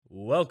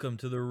Welcome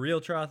to the Real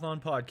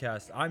Triathlon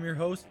Podcast. I'm your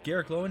host,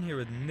 Garrick Lowen, here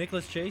with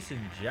Nicholas Chase and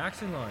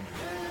Jackson Lund.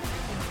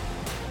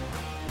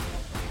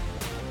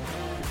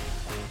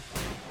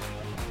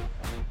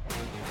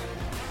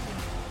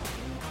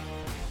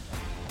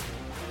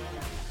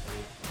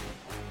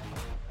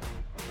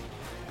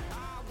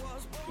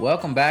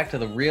 Welcome back to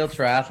the Real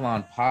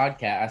Triathlon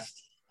Podcast.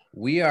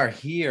 We are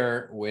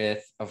here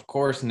with, of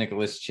course,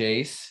 Nicholas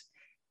Chase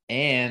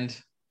and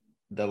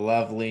the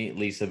lovely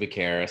Lisa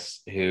Bakaris,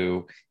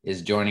 who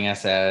is joining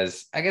us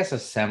as, I guess, a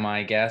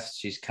semi-guest.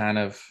 She's kind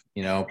of,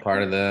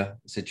 part of the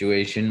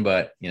situation,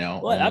 but,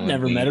 What? I've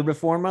never met her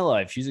before in my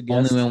life. She's a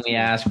guest. Only when we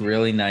ask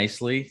really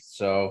nicely.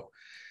 So,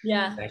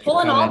 yeah,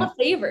 pulling all the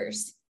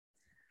favors.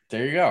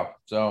 There you go.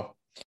 So,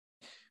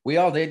 we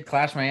all did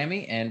Clash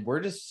Miami, and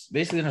we're just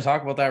basically going to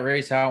talk about that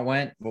race, how it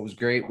went, what was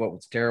great, what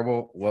was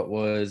terrible, what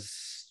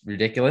was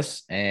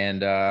ridiculous,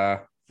 and how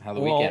the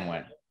weekend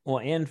went. Well,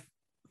 and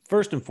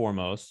first and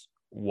foremost,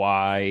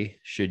 why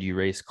should you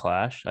race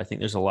Clash? I think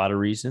there's a lot of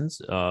reasons.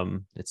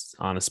 It's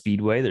on a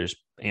speedway. There's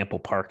ample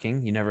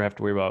parking. You never have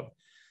to worry about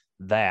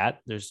that.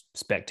 There's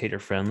spectator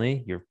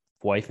friendly. Your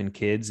wife and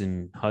kids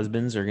and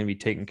husbands are going to be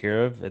taken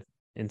care of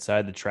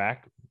inside the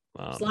track.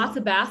 There's lots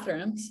of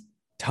bathrooms.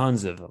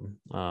 Tons of them.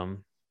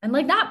 And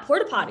not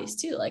porta potties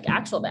too,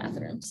 actual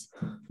bathrooms.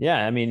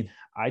 Yeah. I mean,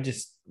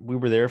 we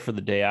were there for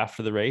the day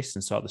after the race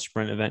and saw the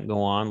sprint event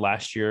go on.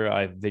 Last year,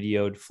 I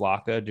videoed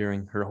Flocka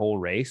during her whole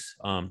race.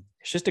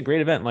 It's just a great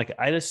event.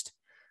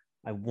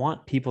 I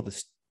want people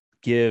to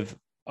give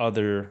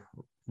other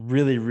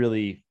really,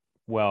 really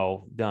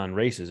well done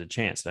races a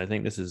chance. And I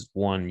think this is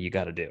one you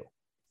got to do.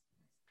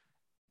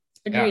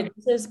 Agreed. Yeah.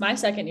 This is my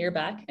second year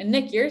back, and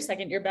Nick, your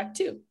second year back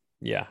too.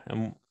 Yeah.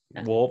 And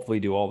we'll hopefully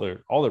do all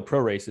their pro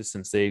races,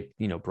 since they,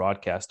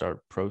 broadcast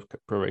our pro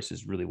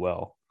races really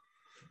well.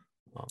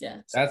 Yeah.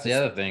 That's the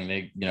other thing.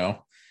 They,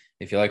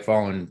 if you like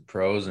following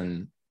pros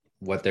and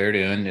what they're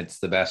doing, it's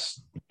the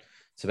best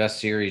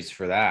series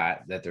for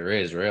that there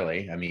is,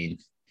 really. I mean,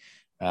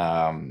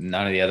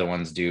 none of the other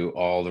ones do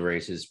all the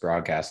races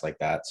broadcast like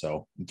that.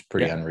 So it's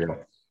pretty unreal.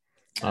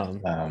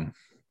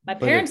 My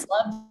parents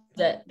loved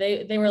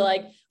it. They were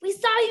like, "We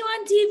saw you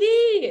on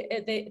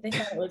TV." They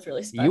thought it was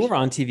really special. You were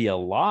on TV a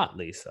lot,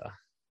 Lisa.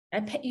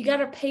 You got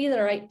to pay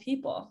the right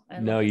people.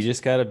 No, you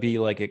just got to be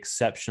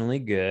exceptionally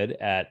good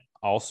at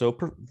also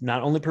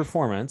not only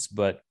performance,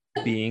 but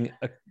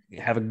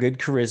have a good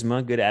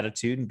charisma, good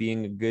attitude, and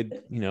being a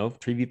good,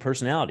 TV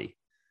personality.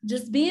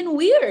 Just being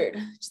weird.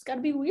 Just got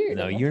to be weird.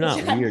 No, you're not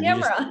weird.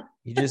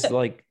 You just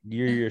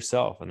you're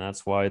yourself, and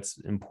that's why it's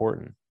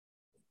important.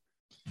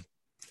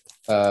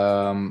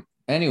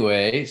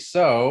 Anyway,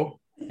 so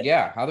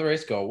yeah, how'd the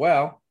race go?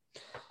 Well,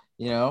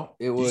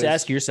 it was. Just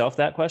ask yourself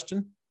that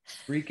question.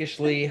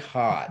 Freakishly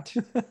hot.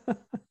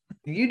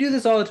 You do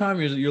this all the time.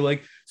 You're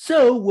like,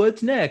 so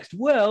what's next?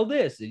 Well,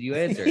 this, and you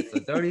answer it. So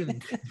don't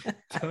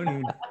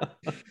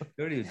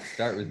even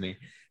start with me.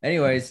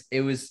 Anyways,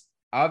 it was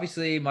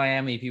obviously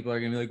Miami. People are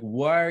gonna be like,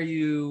 why are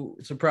you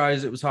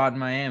surprised it was hot in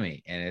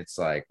Miami? And it's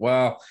like,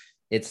 well,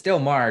 it's still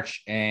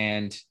March,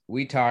 and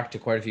we talked to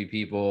quite a few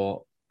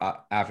people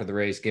after the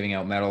race, giving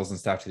out medals and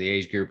stuff to the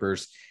age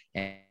groupers,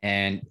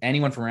 and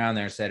anyone from around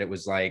there said it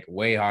was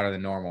way hotter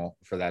than normal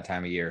for that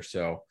time of year.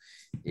 So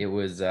it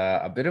was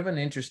a bit of an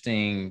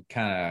interesting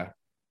kind of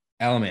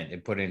element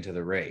it put into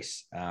the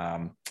race.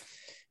 How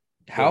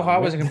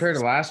hot was it compared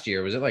to last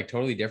year? Was it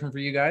totally different for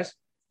you guys?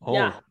 Oh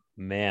yeah.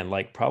 Man,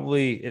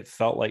 probably it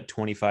felt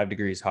 25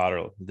 degrees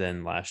hotter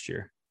than last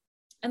year.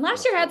 And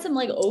last year had some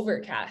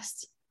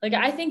overcast.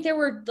 I think there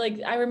were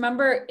I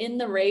remember in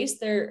the race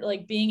there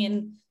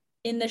being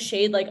in the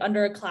shade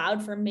under a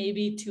cloud for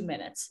maybe 2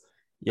 minutes.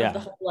 Yeah. Of the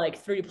whole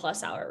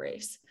 3+ hour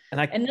race.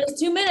 And those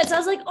 2 minutes, I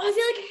was like, oh, I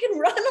feel like I can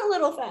run a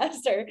little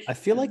faster. I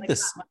feel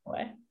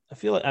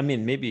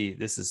maybe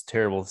this is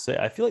terrible to say.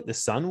 I feel like the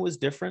sun was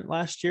different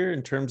last year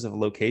in terms of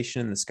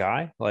location in the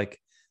sky.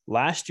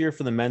 Last year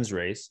for the men's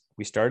race,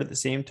 we started at the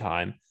same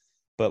time,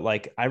 but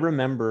I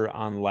remember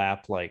on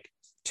lap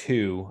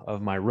 2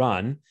 of my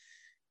run,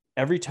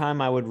 every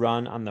time I would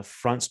run on the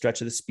front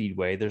stretch of the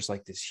speedway, there's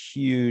this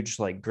huge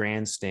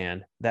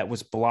grandstand that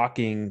was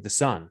blocking the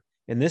sun.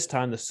 And this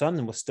time the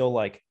sun was still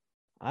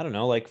I don't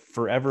know,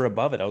 forever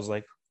above it. I was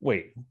like,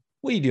 wait,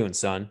 what are you doing,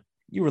 son?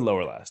 You were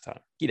lower last time.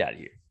 Get out of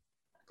here.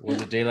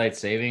 Was it daylight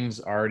savings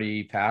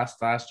already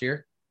passed last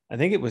year? I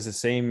think it was the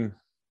same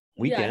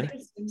weekend. Yeah, I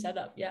think it's been set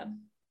up. Yeah.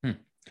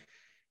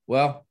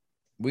 Well,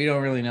 we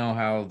don't really know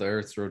how the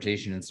Earth's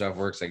rotation and stuff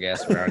works, I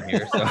guess, around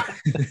here. So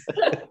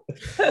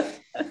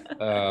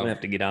we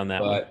have to get on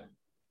that one.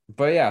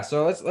 But yeah,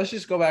 so let's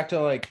just go back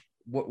to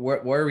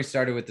where we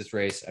started with this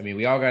race. I mean,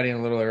 we all got in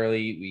a little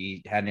early.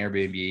 We had an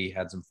Airbnb,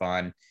 had some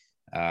fun.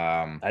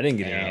 I didn't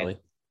get in early.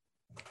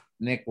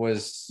 Nick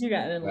was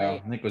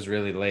late. Nick was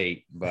really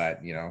late,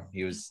 but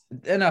he was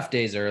enough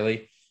days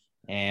early,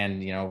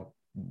 and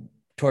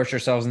torched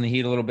ourselves in the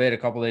heat a little bit a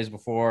couple days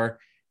before.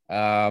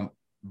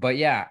 But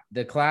yeah,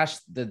 the Clash,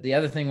 the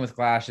other thing with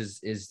Clash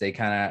is they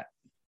kind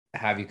of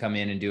have you come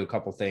in and do a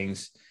couple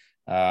things.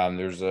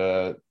 There's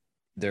a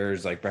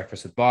there's like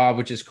breakfast with Bob,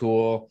 which is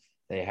cool.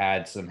 They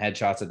had some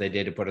headshots that they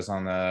did to put us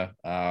on the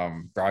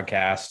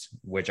broadcast,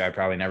 which I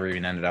probably never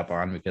even ended up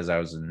on because I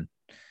was in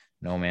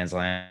no man's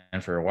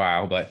land for a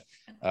while. But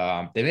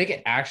they make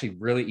it actually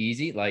really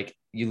easy. Like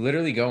you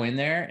literally go in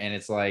there and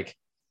it's like,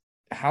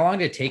 how long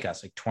did it take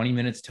us? Like 20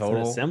 minutes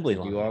total assembly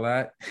to do line. all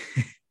that?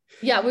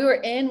 Yeah, we were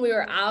in, we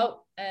were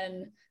out,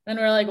 and then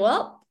we are like,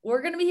 well,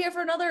 we're gonna be here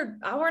for another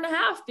hour and a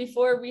half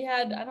before we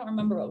had, I don't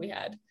remember what we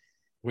had.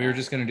 We were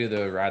just going to do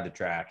the ride the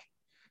track.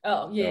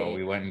 Oh, yeah. So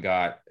we went and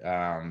got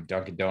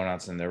Dunkin'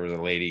 Donuts, and there was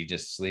a lady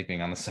just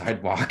sleeping on the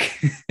sidewalk.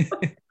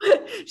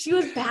 She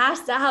was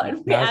passed out. And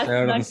we Passed asked out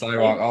on the next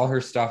sidewalk. day. All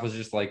her stuff was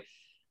just like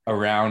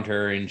around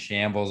her in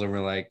shambles. And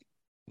we're like,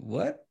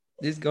 what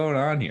is going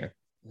on here?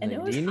 And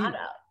it was hot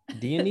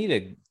Do you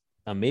need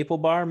a maple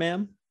bar,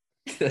 ma'am?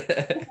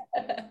 They're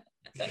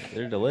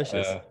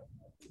delicious.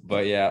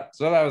 But yeah,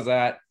 so that was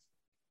that.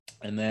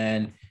 And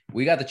then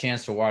we got the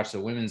chance to watch the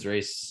women's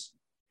race,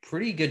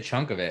 pretty good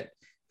chunk of it.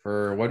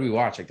 For what did we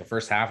watch? Like the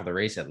first half of the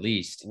race, at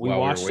least. We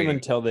watched them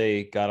until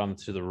they got them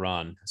to the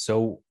run.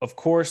 So of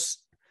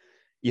course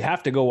you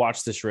have to go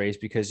watch this race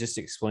because just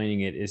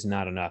explaining it is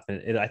not enough.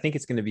 And I think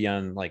it's going to be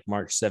on like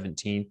March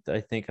 17th,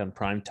 I think on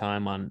prime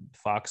time on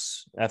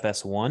Fox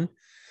FS1.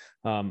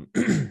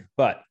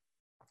 But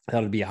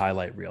that'll be a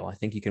highlight reel. I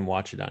think you can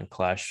watch it on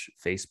Clash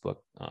Facebook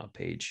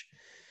page.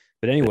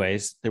 But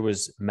anyways, there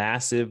was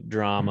massive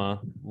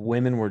drama.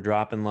 Women were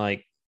dropping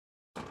like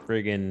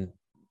friggin'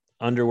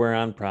 underwear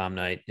on prom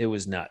night. It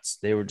was nuts.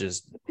 They were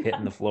just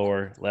hitting the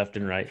floor left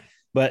and right.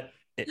 But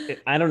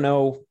I don't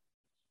know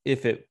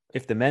if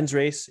the men's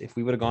race, if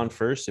we would have gone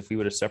first, if we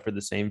would have suffered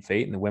the same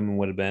fate and the women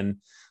would have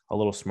been a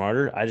little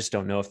smarter. I just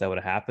don't know if that would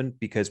have happened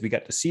because we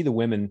got to see the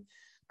women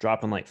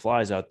dropping like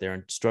flies out there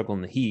and struggling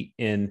in the heat.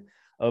 And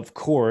of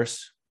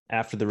course,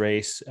 after the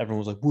race, everyone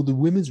was like, well, the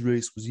women's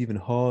race was even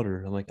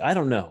hotter. I'm like, I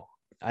don't know.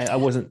 I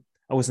wasn't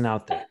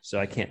out there, so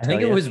I can't tell you.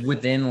 I think it was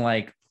within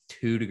like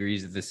 2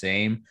 degrees of the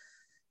same.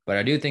 But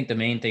I do think the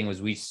main thing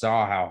was we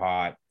saw how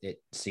hot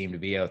it seemed to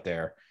be out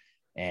there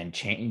and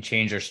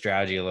change our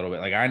strategy a little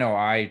bit. Like I know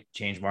I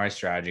changed my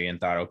strategy and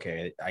thought,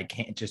 okay, I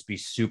can't just be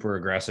super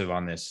aggressive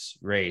on this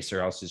race or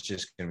else it's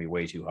just going to be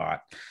way too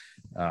hot.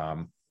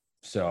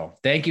 So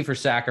thank you for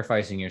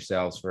sacrificing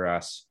yourselves for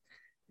us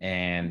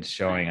and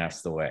showing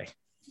us the way.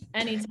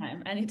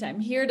 Anytime.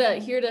 Here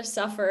to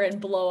suffer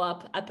and blow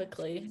up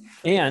epically.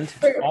 And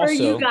for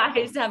you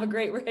guys to have a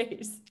great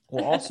race.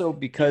 Well, also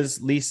because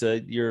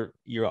Lisa,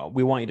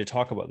 we want you to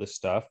talk about this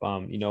stuff.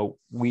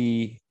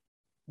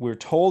 We're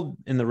told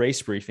in the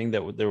race briefing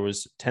that there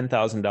was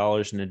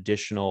 $10,000 in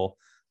additional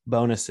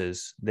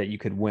bonuses that you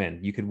could win.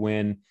 You could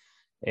win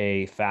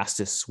a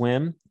fastest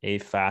swim, a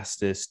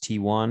fastest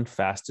T1,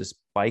 fastest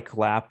bike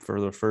lap for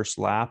the first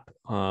lap,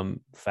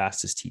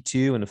 fastest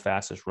T2, and the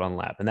fastest run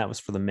lap. And that was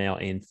for the male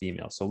and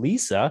female. So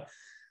Lisa,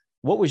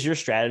 what was your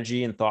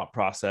strategy and thought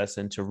process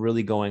into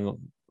really going,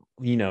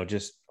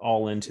 just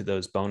all into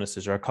those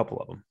bonuses or a couple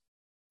of them?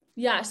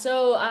 Yeah.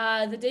 So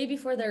the day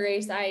before the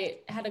race, I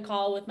had a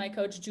call with my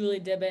coach,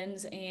 Julie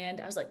Dibbins, and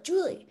I was like,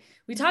 Julie,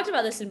 we talked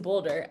about this in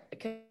Boulder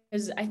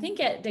because I think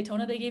at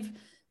Daytona, they gave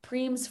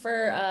preems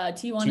for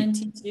T1 and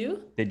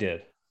T2. They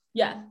did.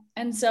 Yeah.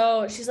 And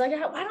so she's like,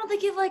 why don't they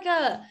give like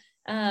a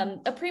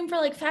preem for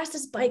like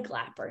fastest bike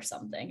lap or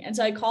something? And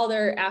so I called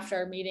her after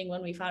our meeting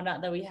when we found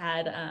out that we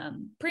had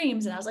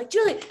preems, and I was like,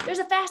 Julie, there's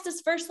a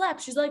fastest first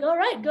lap. She's like, all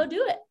right, go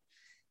do it.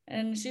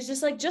 And she's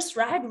just like, just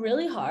ride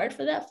really hard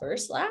for that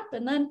first lap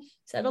and then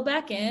settle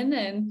back in.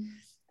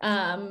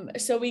 And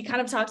so we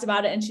kind of talked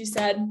about it, and she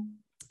said,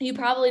 you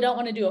probably don't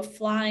want to do a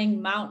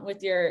flying mount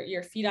with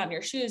your feet on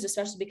your shoes,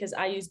 especially because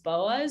I use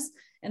BOAs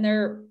and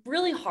they're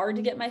really hard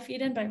to get my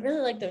feet in, but I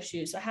really like those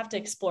shoes. So I have to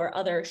explore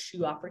other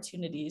shoe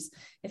opportunities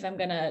if I'm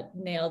going to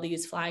nail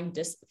these flying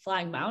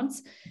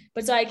mounts.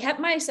 But so I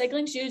kept my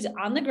cycling shoes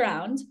on the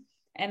ground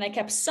and I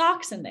kept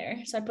socks in there.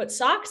 So I put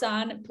socks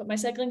on, put my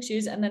cycling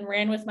shoes, and then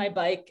ran with my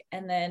bike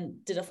and then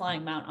did a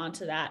flying mount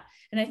onto that.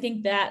 And I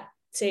think that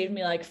saved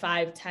me like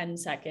 5-10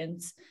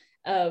 seconds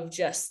of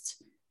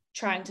just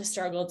trying to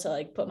struggle to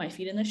like put my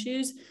feet in the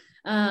shoes.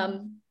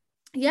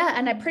 Yeah.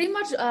 And I pretty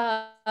much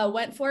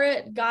went for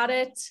it, got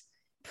it,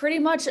 pretty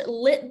much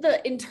lit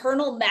the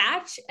internal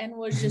match and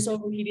was just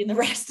overheating the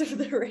rest of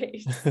the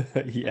race.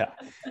 Yeah.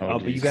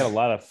 But you got a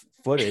lot of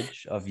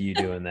footage of you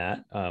doing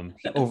that,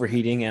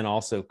 overheating and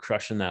also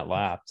crushing that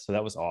lap. So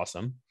that was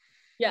awesome.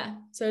 Yeah.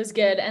 So it was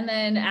good. And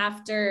then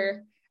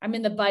after,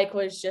 the bike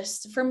was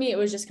just, for me, it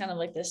was just kind of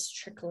like this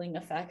trickling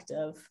effect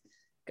of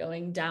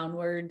going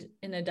downward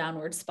in a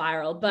downward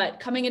spiral. But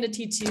coming into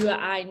T2,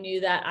 I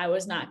knew that I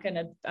was going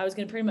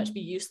to pretty much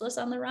be useless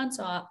on the run.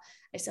 So I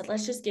said,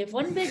 let's just give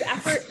one big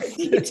effort for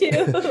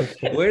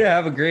T2. Way to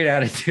have a great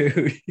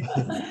attitude.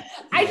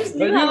 I just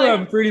knew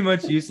I'm pretty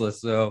much useless.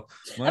 So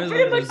I'm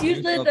pretty much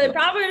useless. I'm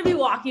probably going to be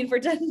walking for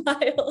 10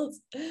 miles.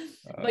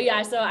 But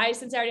yeah, so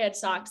since I already had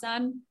socks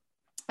on,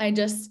 I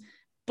just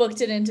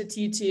booked it into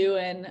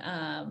T2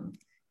 and,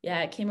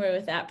 yeah, it came away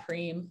with that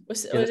preem.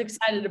 I was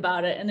excited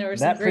about it, and there was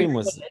that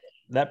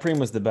that preem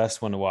was the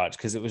best one to watch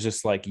because it was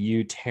just like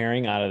you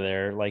tearing out of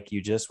there, like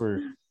you just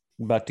were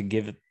about to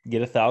get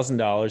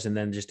 $1,000 and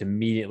then just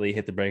immediately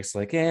hit the brakes,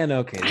 like, and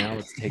okay, now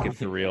let's take it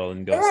for real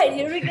and go. All right,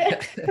 here we go.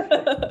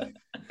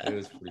 It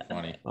was pretty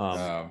funny.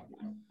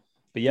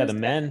 But yeah, the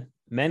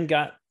men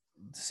got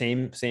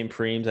same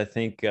preems. I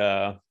think.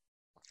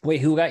 Wait,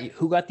 who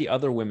got the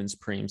other women's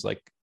preems?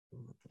 Like,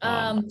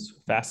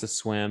 fastest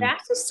swim.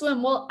 Fastest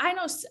swim. Well, I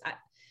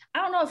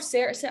don't know if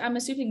Sarah. I'm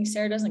assuming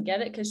Sarah doesn't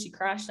get it because she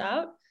crashed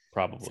out.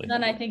 Probably. So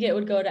then I think it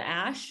would go to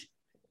Ash.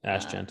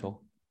 Ash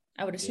Gentle.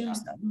 I would assume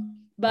so.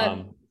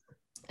 But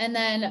and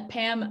then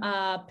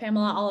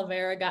Pamela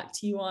Oliveira got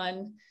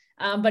T1.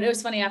 But it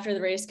was funny after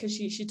the race because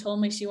she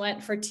told me she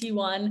went for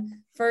T1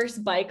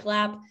 first bike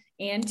lap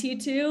and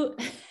T2,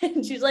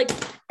 and she's like,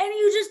 and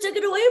you just took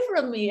it away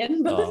from me,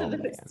 and both of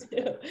those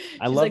too.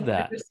 I love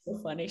that. That was so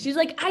funny. She's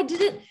like,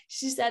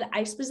 she said,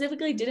 I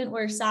specifically didn't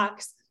wear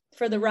socks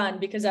for the run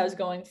because I was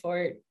going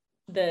for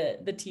the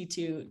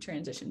T2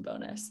 transition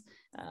bonus.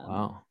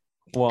 Wow.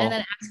 Well, and then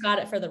Ash got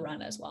it for the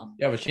run as well.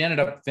 Yeah, but she ended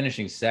up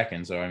finishing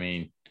second. So I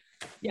mean,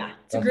 yeah,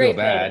 it's don't a great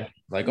feel bad.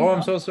 Like, oh,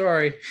 I'm so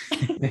sorry.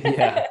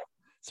 Yeah.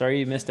 Sorry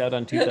you missed out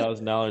on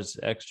 $2,000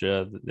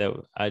 extra that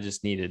I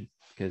just needed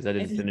because I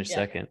didn't finish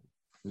second.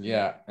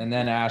 Yeah, and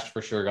then Ash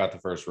for sure got the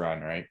first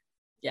run, right?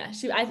 Yeah,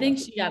 I think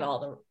she got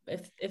all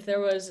the. If there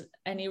was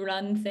any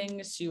run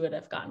things, she would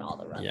have gotten all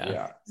the runs.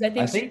 Yeah.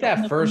 I think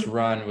that first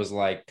run was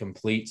like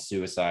complete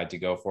suicide to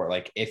go for it.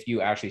 Like if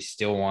you actually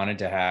still wanted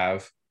to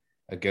have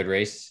a good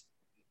race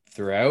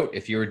throughout,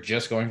 if you were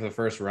just going for the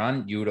first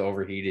run, you would have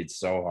overheated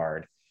so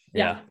hard.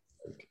 Yeah.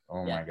 Like,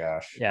 oh my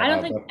gosh. Yeah. I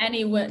don't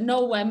think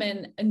no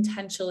women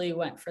intentionally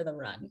went for the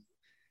run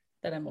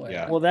that I'm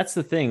aware of. Well, that's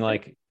the thing.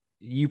 Like,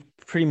 you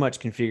pretty much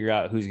can figure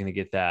out who's going to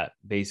get that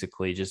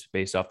basically just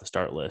based off the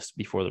start list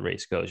before the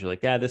race goes. You're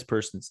like, yeah, this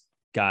person's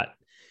got,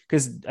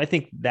 because I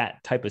think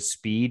that type of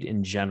speed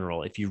in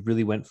general, if you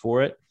really went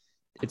for it,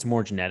 it's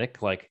more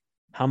genetic. Like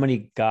how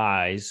many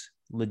guys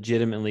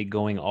legitimately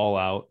going all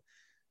out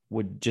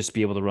would just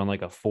be able to run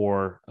like a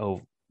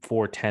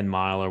 4:10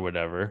 mile or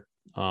whatever,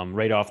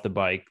 right off the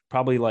bike,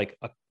 probably like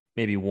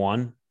maybe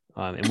one.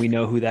 And we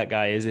know who that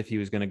guy is if he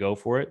was going to go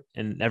for it.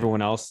 And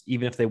everyone else,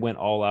 even if they went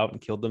all out and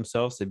killed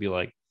themselves, they'd be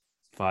like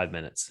 5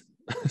 minutes.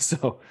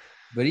 So,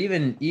 but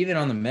even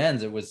on the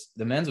men's,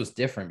 the men's was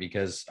different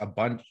because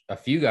a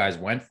few guys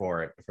went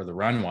for it for the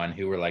run one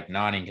who were like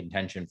not in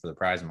contention for the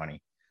prize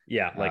money.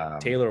 Yeah. Like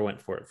Taylor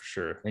went for it for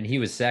sure. And he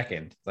was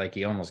second. Like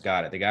he almost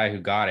got it. The guy who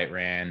got it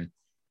ran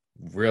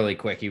really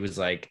quick. He was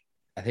like,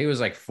 I think it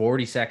was like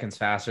 40 seconds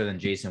faster than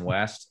Jason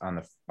West on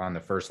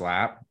the first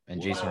lap.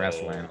 And Jason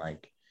West ran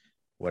like,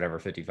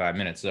 55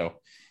 minutes. So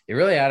it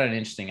really added an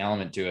interesting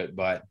element to it,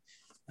 but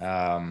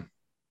I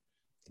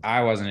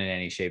wasn't in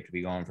any shape to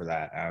be going for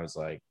that. I was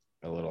like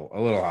a little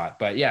hot,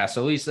 but yeah.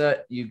 So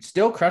Lisa, you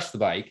still crushed the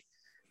bike.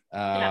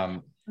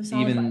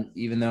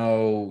 Even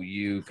though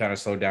you kind of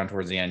slowed down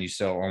towards the end, you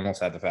still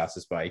almost had the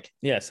fastest bike.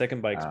 Yeah.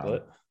 Second bike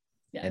split.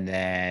 And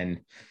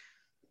then,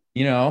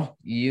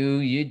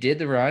 you did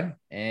the run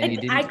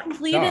and I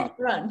completed the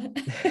run.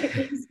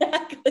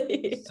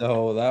 Exactly.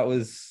 So that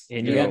was,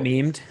 and you got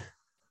memed.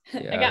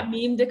 Yeah. I got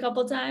memed a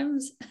couple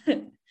times,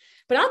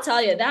 but I'll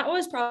tell you, that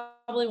was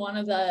probably one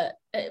of that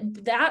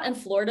and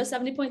Florida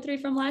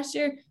 70.3 from last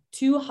year,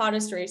 two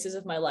hottest races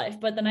of my life.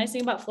 But the nice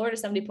thing about Florida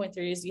 70.3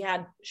 is you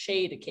had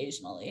shade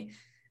occasionally.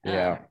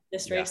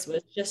 This race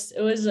was just,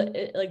 it was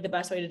like the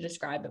best way to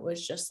describe it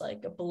was just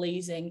like a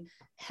blazing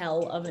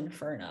hell of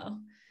inferno.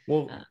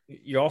 Well,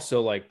 you're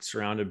also like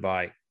surrounded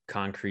by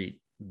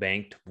concrete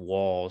banked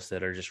walls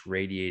that are just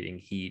radiating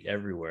heat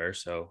everywhere.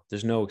 So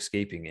there's no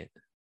escaping it.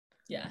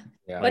 Yeah.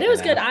 But it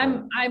was good.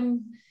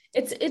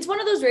 It's one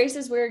of those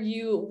races where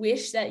you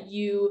wish that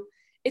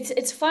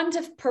it's fun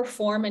to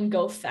perform and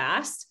go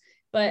fast,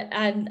 but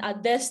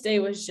this day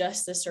was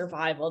just the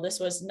survival.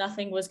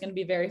 Nothing was going to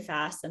be very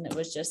fast, and it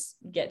was just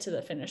get to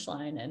the finish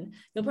line and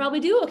you'll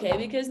probably do okay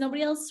because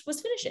nobody else was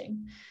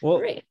finishing. Well,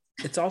 great.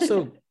 It's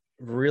also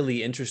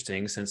really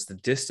interesting since the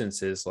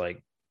distance is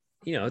like,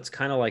 it's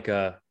kind of like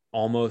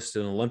almost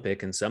an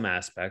Olympic in some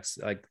aspects.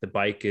 Like the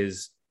bike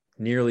is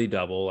nearly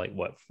double, like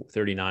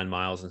 39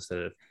 miles instead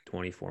of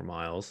 24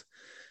 miles.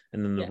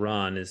 And then the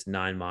run is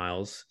 9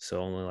 miles. So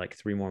only like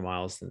 3 more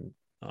miles than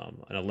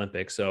an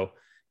Olympic. So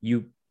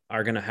you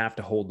are going to have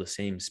to hold the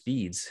same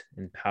speeds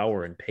and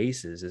power and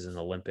paces as an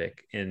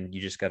Olympic. And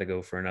you just got to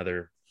go for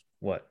another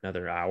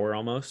hour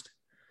almost.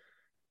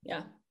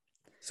 Yeah.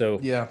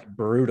 So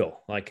brutal.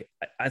 Like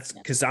that's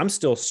because I'm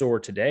still sore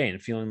today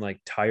and feeling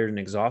like tired and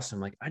exhausted.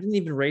 I'm like, I didn't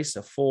even race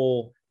a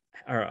full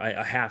or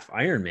a half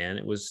Ironman.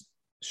 It was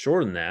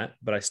shorter than that,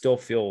 but I still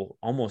feel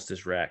almost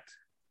as wrecked.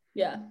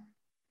 Yeah.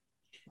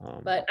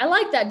 But I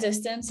like that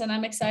distance and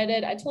I'm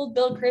excited. I told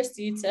Bill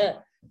Christie to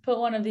put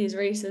one of these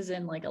races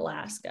in like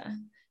Alaska.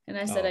 And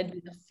I said I'd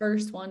be the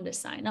first one to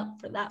sign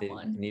up for that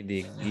one. Need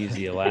to use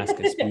the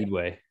Alaska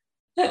Speedway.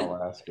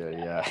 Alaska,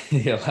 yeah.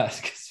 The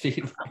Alaska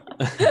Speedway.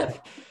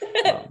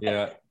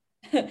 Yeah.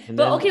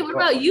 But okay, what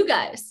about you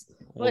guys?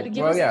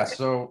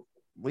 So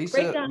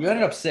Lisa, Breakdown. you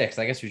ended up 6th.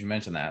 I guess we should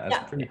mention that. That's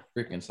Yeah. pretty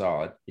freaking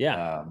solid.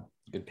 Yeah.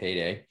 Good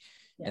payday.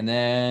 Yeah. And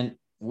then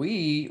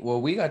we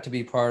got to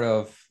be part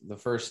of the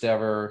first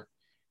ever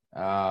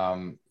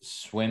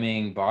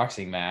swimming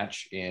boxing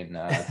match in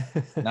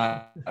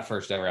not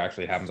first ever,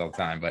 actually, it happens all the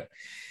time, but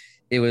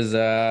it was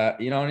an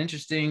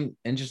interesting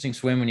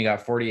swim when you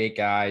got 48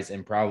 guys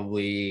and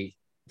probably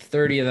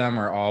 30 of them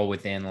are all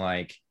within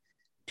like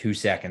 2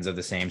 seconds of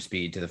the same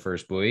speed to the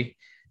first buoy.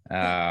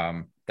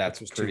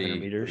 That's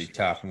pretty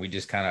tough. And we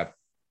just kind of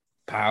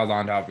piled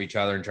on top of each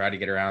other and tried to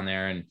get around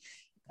there.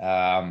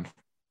 And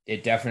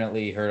it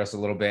definitely hurt us a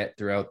little bit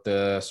throughout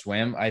the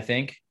swim. I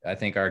think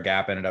our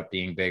gap ended up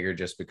being bigger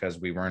just because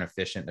we weren't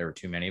efficient. There were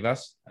too many of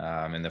us.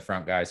 And the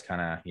front guys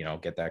kind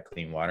of, get that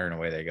clean water and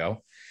away they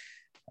go.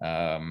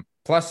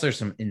 Plus there's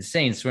some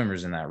insane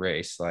swimmers in that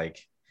race. Like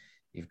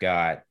you've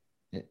got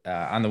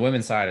on the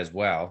women's side as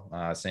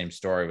well, same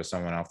story with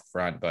someone off the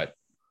front, but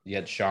you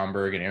had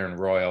Schomburg and Aaron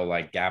Royal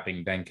like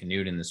gapping Ben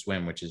Canute in the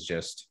swim, which is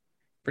just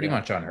pretty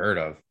much unheard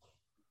of.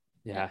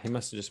 Yeah, he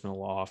must have just been a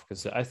little off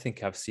because I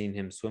think I've seen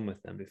him swim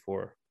with them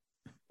before.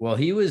 Well,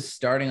 he was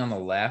starting on the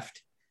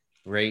left,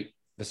 right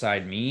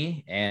beside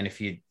me. And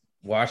if you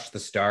watch the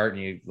start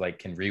and you like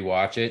can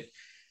rewatch it,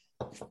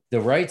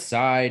 the right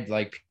side,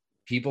 like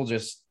people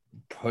just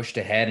pushed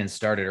ahead and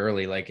started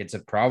early. Like it's a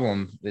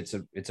problem. It's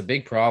a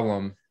big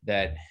problem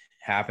that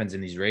happens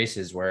in these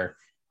races where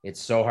it's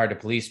so hard to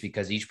police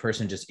because each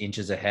person just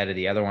inches ahead of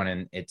the other one.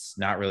 And it's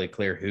not really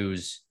clear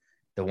who's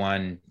the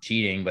one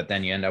cheating, but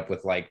then you end up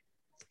with like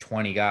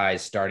 20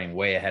 guys starting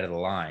way ahead of the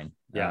line.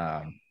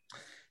 Yeah.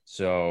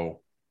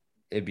 So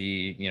it'd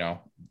be,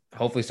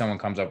 hopefully someone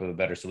comes up with a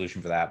better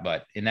solution for that.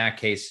 But in that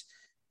case,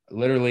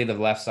 literally the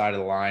left side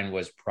of the line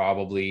was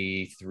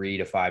probably 3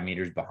 to 5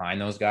 meters behind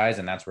those guys.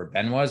 And that's where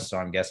Ben was. So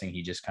I'm guessing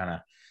he just kind of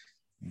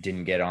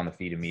didn't get on the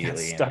feet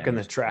immediately. Stuck in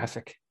the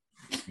traffic.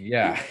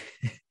 Yeah.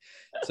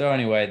 So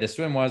anyway, the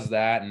swim was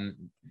that, and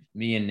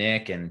me and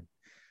Nick and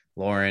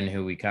Lauren,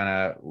 who we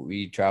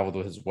traveled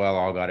with as well,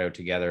 all got out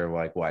together,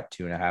 like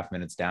 2.5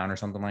 minutes down or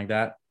something like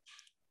that.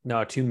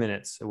 No, 2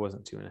 minutes. It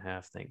wasn't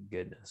 2.5. Thank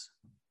goodness.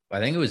 I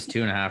think it was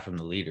 2.5 from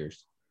the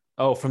leaders.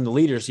 Oh, from the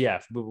leaders.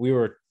 Yeah. But we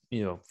were,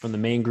 from the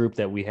main group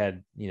that we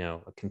had, a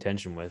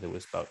contention with, it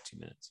was about 2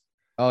 minutes.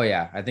 Oh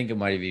yeah. I think it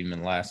might've even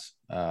been less.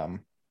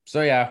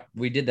 So yeah,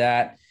 we did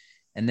that.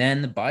 And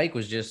then the bike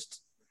was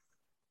just,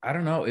 I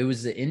don't know. It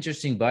was an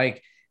interesting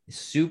bike,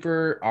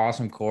 super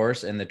awesome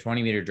course. And the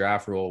 20-meter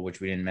draft rule, which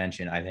we didn't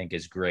mention, I think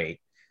is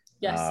great.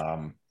 Yes.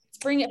 Let's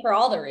bring it for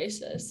all the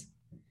races.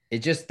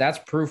 That's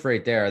proof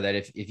right there that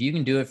if you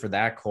can do it for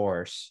that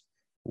course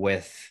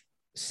with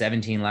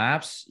 17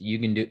 laps, you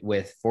can do it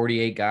with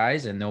 48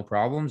 guys and no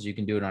problems. You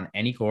can do it on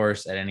any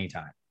course at any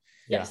time.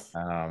 Yes.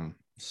 And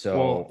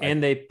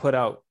they put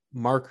out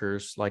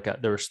markers,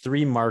 there was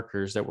 3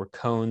 markers that were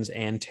cones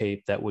and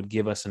tape that would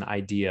give us an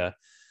idea.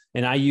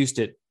 And I used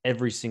it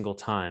every single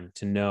time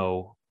to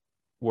know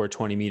where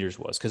 20 meters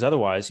was. Because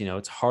otherwise,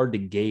 it's hard to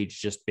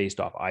gauge just based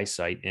off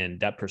eyesight and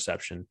depth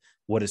perception.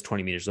 What does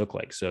 20 meters look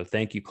like? So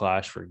thank you,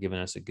 Clash, for giving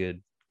us a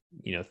good,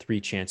 3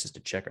 chances to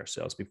check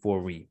ourselves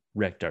before we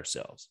wrecked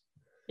ourselves.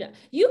 Yeah.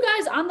 You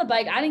guys on the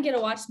bike, I didn't get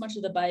to watch much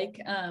of the bike.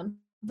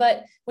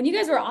 But when you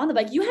guys were on the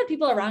bike, you had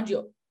people around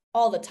you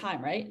all the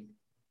time, right?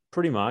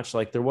 Pretty much.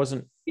 Like there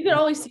wasn't. You could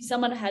always see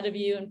someone ahead of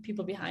you and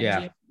people behind you.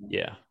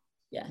 Yeah.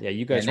 Yeah. Yeah.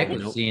 You guys Nick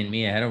was seeing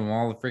me ahead of him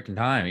all the freaking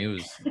time. He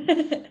was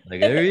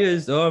like, there he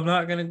is. Oh, I'm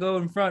not going to go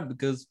in front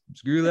because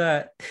screw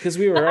that. Because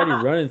we were already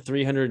running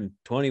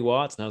 320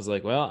 watts. And I was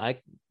like, well, I'm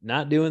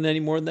not doing any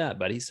more than that,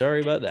 buddy.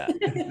 Sorry about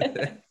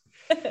that.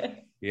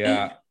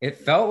 Yeah. It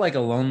felt like a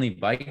lonely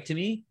bike to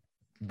me,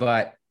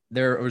 but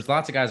there was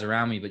lots of guys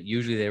around me, but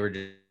usually they were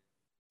just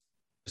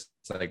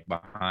like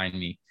behind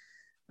me.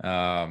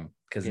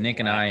 Because Nick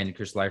and I and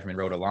Chris Leiferman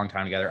rode a long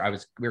time together.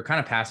 We were kind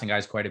of passing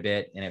guys quite a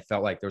bit, and it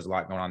felt like there was a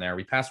lot going on there.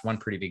 We passed one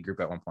pretty big group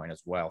at one point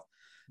as well.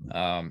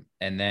 And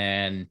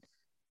then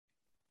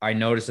I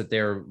noticed that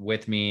they were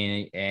with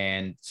me,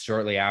 and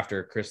shortly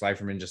after, Chris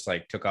Leiferman just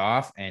like took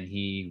off, and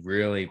he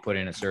really put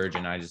in a surge,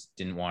 and I just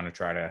didn't want to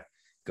try to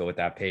go with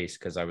that pace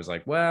because I was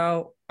like,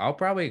 well, I'll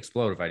probably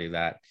explode if I do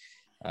that,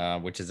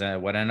 which is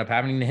what ended up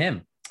happening to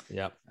him.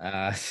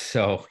 Yeah.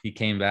 So he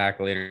came back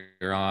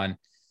later on.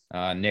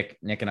 Nick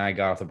and I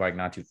got off the bike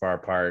not too far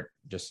apart,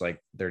 just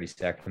like 30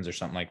 seconds or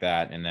something like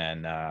that. And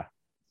then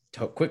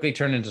quickly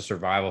turned into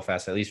survival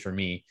fest, at least for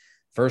me.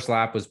 First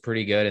lap was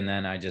pretty good. And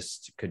then I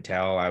just could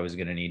tell I was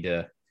going to need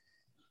to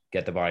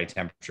get the body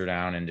temperature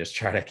down and just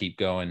try to keep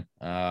going.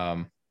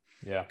 And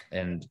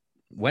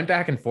went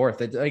back and forth.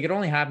 It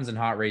only happens in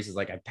hot races.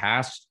 Like I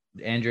passed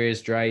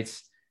Andreas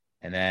Dreitz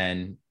and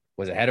then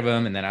was ahead of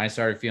him. And then I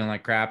started feeling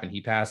like crap and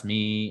he passed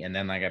me. And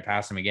then like I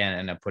passed him again and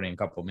ended up putting a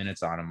couple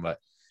minutes on him. But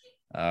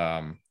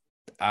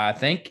I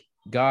thank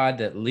God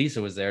that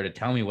Lisa was there to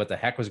tell me what the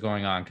heck was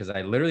going on, because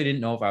I literally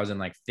didn't know if I was in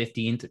like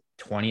 15th,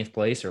 20th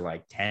place or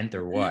like 10th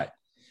or what.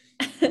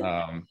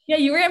 Yeah,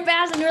 you ran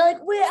fast and you were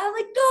like, wait, I'm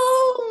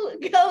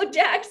like, go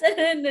Jackson.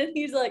 And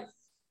he's like,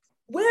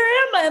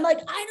 where am I? I'm like,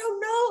 I don't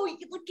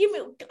know. Give me,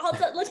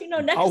 I'll let you know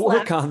next I'll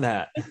work lap. on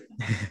that.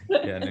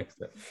 Yeah,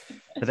 next up.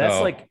 But that's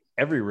So- like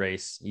every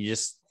race. You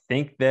just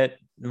think that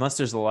unless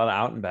there's a lot of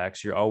out and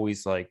backs, you're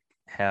always like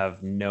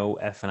have no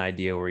effing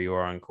idea where you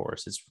are on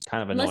course. It's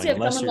kind of Unless annoying.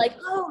 you have someone like,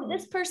 oh,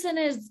 this person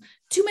is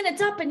 2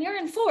 minutes up and you're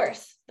in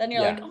fourth. Then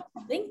you're Yeah. like,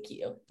 oh, thank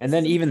you. And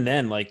then even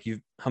then, like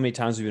how many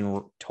times have you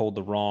been told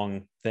the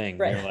wrong thing?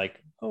 Right. You're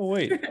like, oh,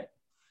 wait.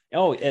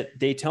 Oh, at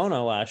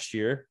Daytona last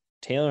year,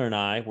 Taylor and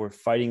I were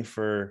fighting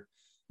for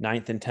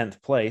 9th and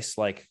 10th place,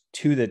 like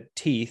to the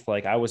teeth.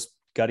 Like I was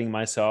gutting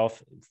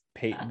myself,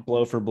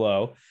 blow for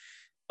blow.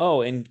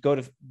 Oh, and go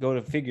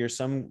to figure,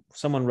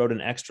 someone wrote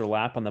an extra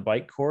lap on the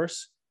bike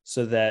course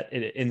so that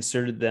it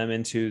inserted them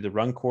into the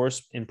run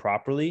course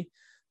improperly.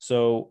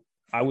 So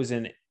I was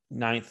in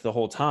 9th the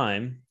whole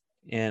time,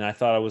 and I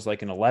thought I was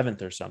like in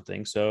 11th or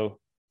something. So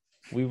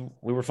we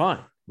were fine.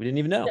 We didn't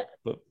even know,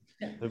 but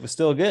it was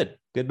still a good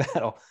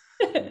battle.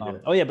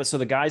 Oh yeah, but so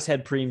the guys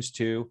had preems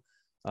too.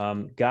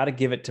 Got to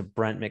give it to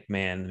Brent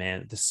McMahon,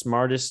 man, the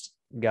smartest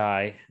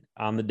guy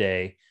on the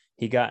day.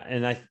 He got,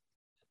 and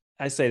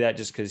I say that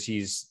just because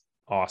he's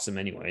awesome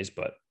anyways,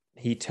 but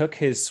he took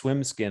his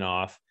swim skin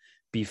off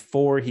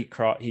before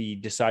he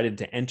decided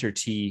to enter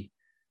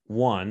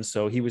T1.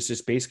 So he was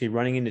just basically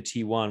running into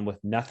T1 with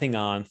nothing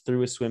on, threw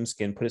his swim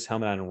skin, put his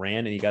helmet on and ran,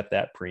 and he got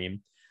that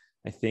preem.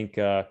 I think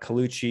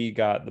Colucci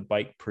got the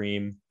bike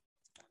preem.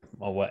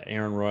 Well,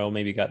 Aaron Royal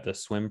maybe got the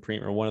swim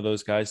preem, or one of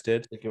those guys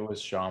did. I think it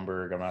was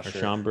Schomburg. I'm not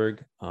sure.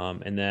 Schomburg.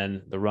 And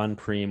then the run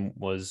preem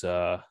was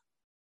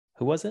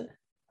who was it?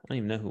 I don't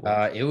even know who it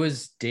was. It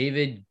was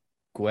David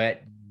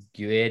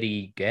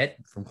Guete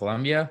from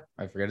Colombia.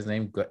 I forget his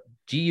name.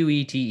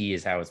 Guete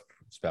is how it's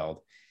spelled.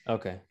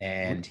 Okay.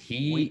 And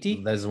he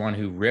Wheaty? was the one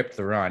who ripped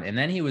the run. And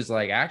then he was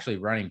like actually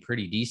running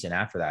pretty decent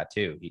after that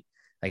too. He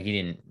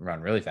didn't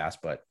run really fast,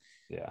 but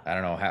Yeah. I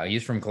don't know how.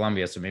 He's from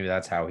Colombia, so maybe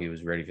that's how he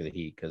was ready for the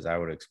heat, because I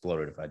would have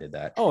exploded if I did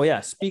that. Oh yeah.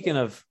 Speaking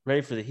of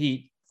ready for the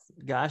heat,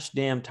 gosh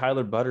damn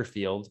Tyler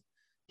Butterfield.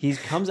 He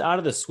comes out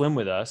of the swim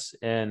with us,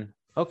 and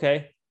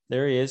okay,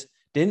 there he is.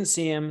 Didn't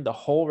see him the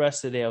whole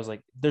rest of the day. I was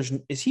like,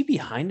 is he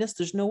behind us?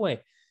 There's no way.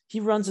 He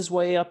runs his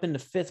way up into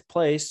 5th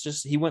place.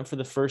 He went for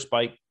the first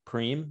bike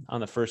preem on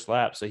the first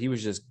lap. So he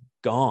was just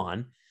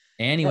gone.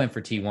 And he went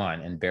for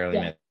T1 and barely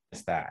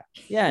missed that.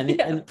 Yeah.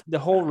 And the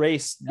whole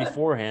race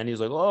beforehand, he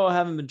was like, oh, I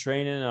haven't been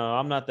training.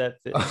 I'm not that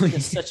fit.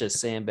 He's such a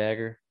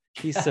sandbagger.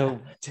 He's so.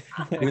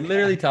 We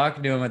literally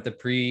talked to him at the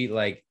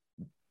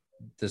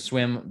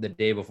swim the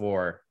day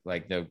before,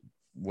 like the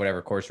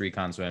whatever course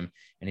recon swim.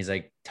 And he's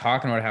like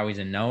talking about how he's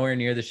in nowhere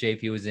near the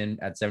shape he was in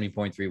at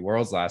 70.3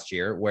 Worlds last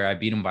year, where I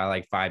beat him by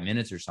like 5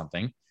 minutes or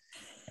something.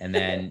 And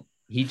then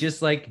he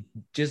just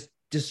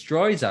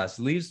destroys us,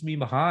 leaves me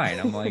behind.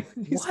 I'm like,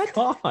 what?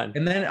 Gone.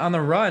 And then on the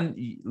run,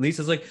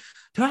 Lisa's like,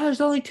 Tyler's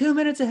only 2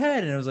 minutes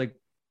ahead. And I was like,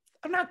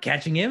 I'm not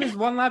catching him. It's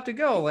 1 lap to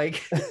go.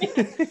 Like,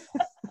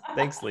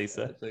 thanks,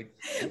 Lisa. like,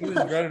 he was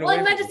running Well, I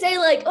away meant from to say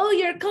like, oh,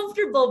 you're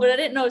comfortable, but I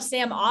didn't know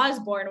Sam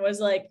Osborne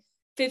was like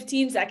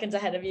 15 seconds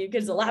ahead of you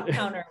because the lap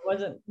counter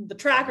the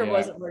tracker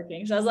wasn't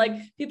working. So I was like,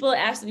 people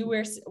asked me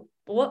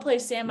what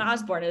place Sam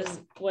Osborne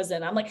was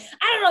in. I'm like,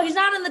 I don't know. He's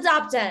not in the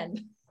top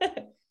 10.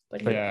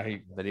 but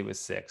he was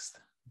 6th.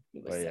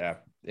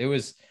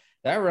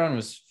 That run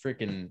was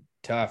freaking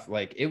tough.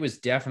 Like, it was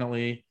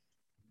definitely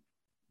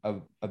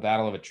a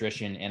battle of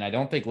attrition. And I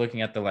don't think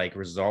looking at the like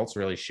results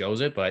really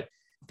shows it, but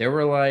there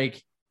were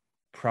like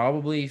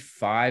probably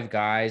 5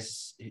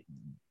 guys,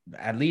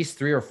 at least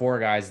 3 or 4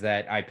 guys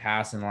that I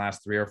passed in the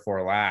last 3 or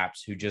 4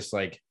 laps who just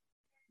like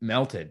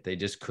melted. They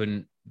just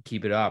couldn't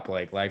keep it up,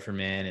 like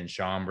Leiferman and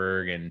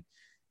Schomburg and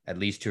at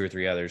least 2 or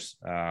 3 others,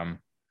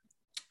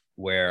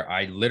 where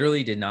I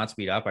literally did not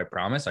speed up. I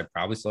promise. I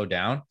probably slowed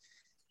down,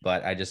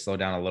 but I just slowed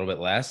down a little bit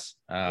less.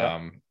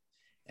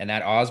 And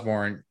that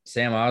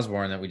Sam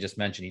Osborne that we just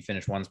mentioned, he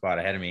finished 1 spot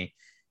ahead of me.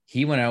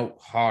 He went out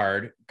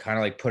hard, kind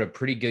of like put a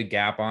pretty good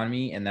gap on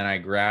me. And then I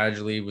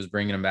gradually was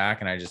bringing him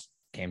back, and I just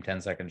came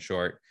 10 seconds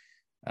short.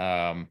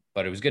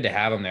 But it was good to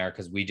have him there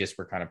because we just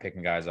were kind of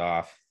picking guys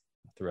off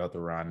throughout the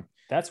run.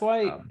 That's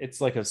why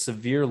it's like a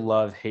severe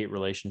love-hate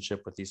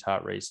relationship with these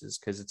hot races,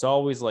 because it's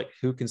always like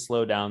who can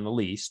slow down the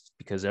least,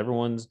 because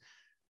everyone's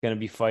going to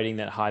be fighting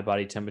that high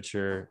body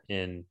temperature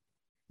and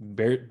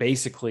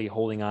basically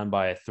holding on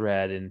by a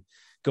thread and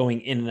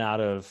going in and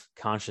out of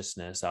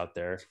consciousness out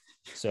there.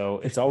 So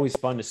it's always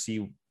fun to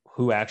see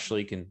who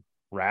actually can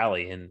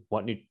rally and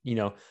what new,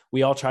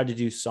 we all tried to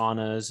do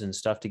saunas and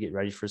stuff to get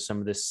ready for some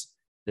of this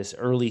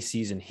early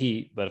season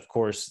heat. But of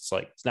course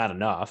it's not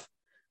enough.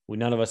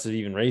 None of us have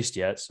even raced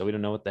yet. So we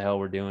don't know what the hell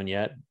we're doing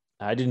yet.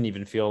 I didn't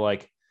even feel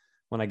like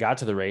when I got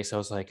to the race, I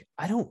was like,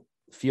 I don't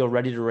feel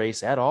ready to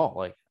race at all.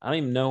 Like, I don't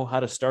even know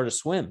how to start a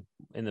swim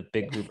in a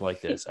big group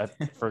like this. I've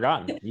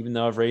forgotten, even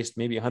though I've raced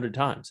maybe 100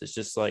 times. It's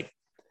just like,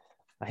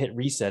 I hit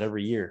reset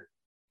every year.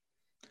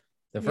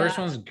 The first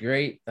one's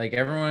great. Like,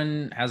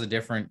 everyone has a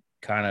different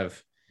kind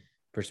of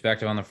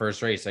perspective on the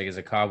first race. Like, as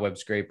a cobweb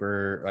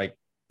scraper, like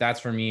that's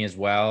for me as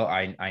well.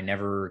 I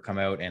never come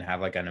out and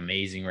have like an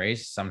amazing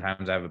race.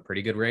 Sometimes I have a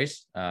pretty good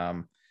race.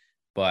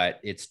 But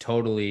it's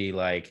totally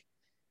like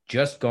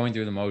just going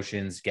through the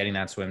motions, getting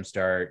that swim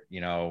start,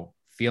 you know,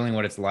 feeling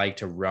what it's like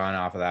to run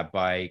off of that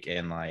bike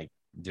and like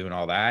doing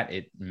all that.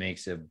 It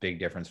makes a big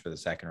difference for the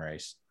second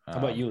race. How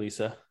about you,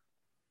 Lisa?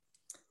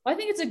 Well, I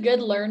think it's a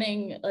good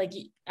learning, like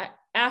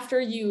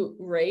after you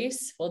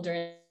race, well,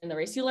 during the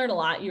race, you learn a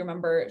lot. You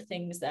remember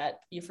things that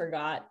you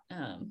forgot,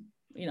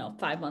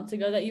 5 months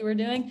ago that you were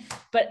doing.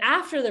 But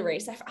after the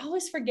race, I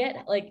always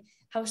forget like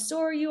how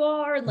sore you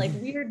are and like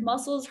weird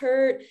muscles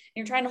hurt. And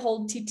you're trying to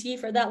hold TT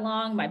for that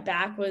long. My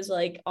back was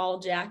like all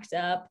jacked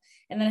up.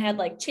 And then I had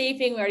like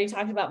chafing. We already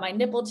talked about my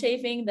nipple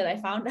chafing that I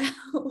found out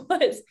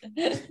was.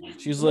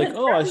 She was like,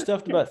 "Oh, I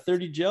stuffed about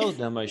 30 gels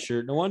down my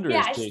shirt. No wonder."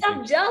 Yeah, I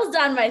stuffed gels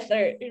down my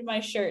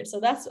shirt.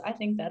 So I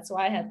think that's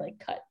why I had like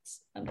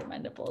cuts under my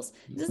nipples.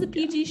 Is this a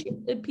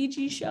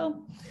PG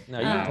show? No,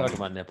 you can talk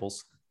about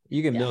nipples.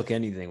 You can milk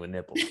anything with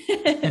nipples.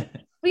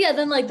 But yeah,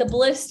 then like the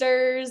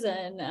blisters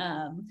and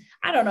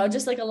I don't know,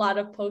 just like a lot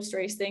of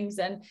post-race things.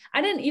 And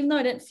even though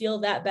I didn't feel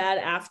that bad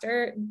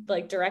after,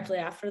 like directly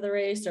after the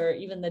race or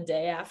even the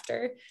day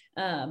after,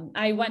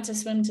 I went to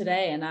swim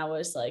today and I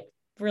was like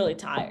really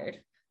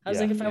tired. I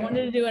was like, if I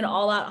wanted to do an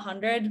all-out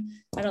 100,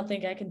 I don't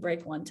think I can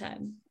break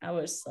 110. I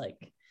was like,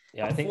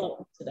 I think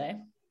today.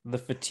 The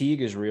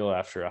fatigue is real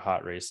after a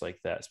hot race like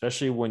that,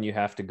 especially when you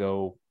have to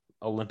go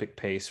Olympic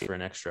pace for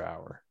an extra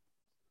hour.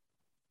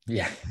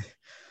 Yeah.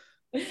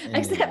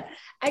 Except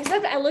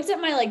I looked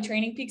at my like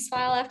Training Peaks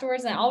file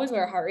afterwards, and I always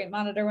wear a heart rate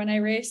monitor when I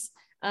race.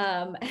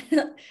 And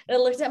I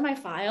looked at my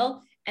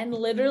file, and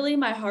literally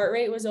my heart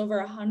rate was over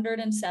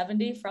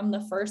 170 from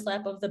the first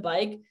lap of the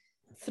bike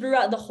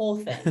throughout the whole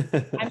thing.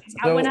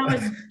 When I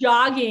was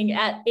jogging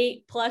at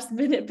 8+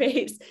 minute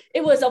pace,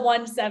 it was a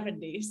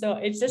 170. So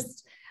it's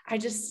just,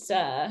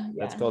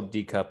 That's called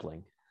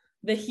decoupling.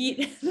 The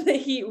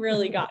heat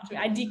really got to me.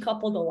 I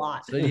decoupled a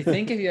lot. So do you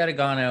think if you had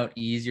gone out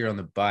easier on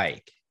the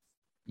bike,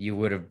 you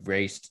would have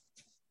raced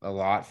a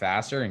lot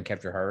faster and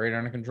kept your heart rate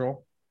under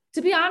control?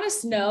 To be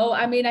honest, no.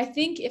 I mean, I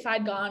think if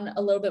I'd gone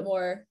a little bit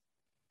more,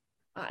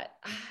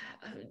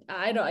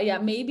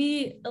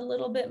 maybe a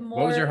little bit more.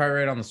 What was your heart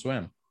rate on the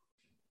swim?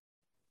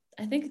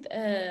 I think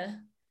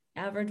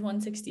average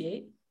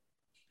 168.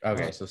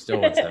 Okay, so still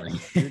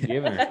 170. You're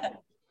giving her.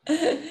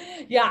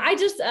 Yeah, I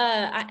just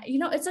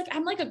it's like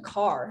I'm like a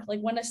car. Like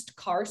when a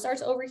car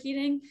starts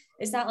overheating,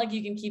 it's not like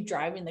you can keep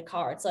driving the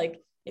car. It's like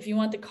if you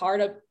want the car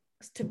to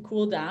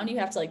cool down, you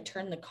have to like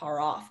turn the car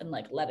off and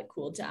like let it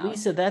cool down.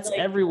 Lisa, that's like,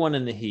 everyone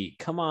in the heat.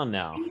 Come on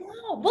now.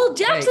 Well,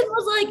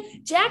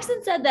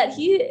 Jackson said that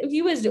he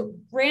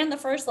ran the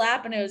first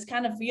lap and it was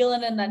kind of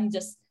feeling, and then he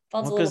just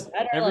felt a little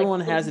better.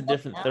 Everyone has a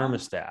different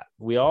thermostat.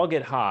 We all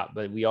get hot,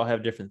 but we all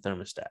have different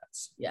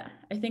thermostats. Yeah,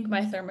 I think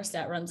my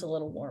thermostat runs a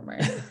little warmer,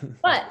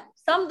 but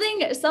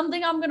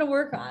something I'm gonna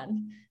work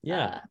on.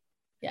 Yeah.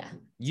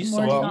 You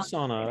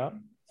sauna up.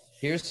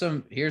 Here's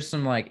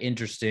some like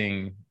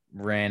interesting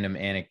random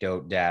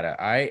anecdote data.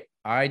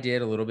 I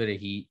did a little bit of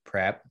heat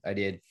prep. I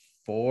did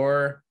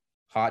 4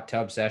 hot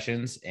tub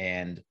sessions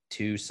and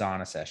 2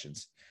 sauna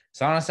sessions.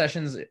 Sauna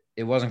sessions,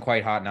 it wasn't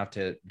quite hot enough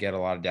to get a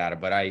lot of data,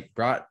 but I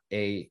brought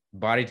a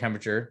body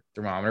temperature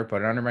thermometer,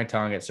 put it under my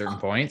tongue at certain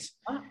points.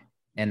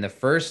 And the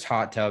first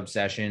hot tub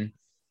session,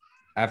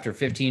 after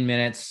 15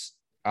 minutes,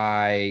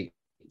 I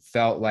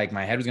felt like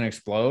my head was going to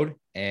explode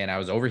and I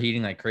was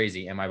overheating like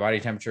crazy. And my body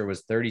temperature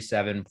was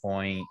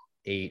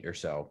 37.8 or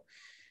so.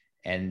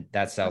 And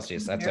that's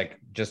Celsius. That's like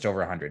just over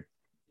 100.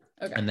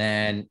 Okay. And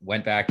then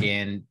went back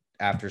in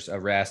after a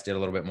rest, did a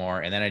little bit more.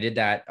 And then I did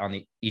that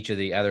on each of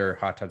the other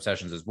hot tub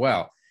sessions as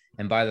well.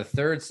 And by the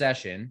third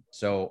session,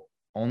 so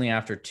only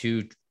after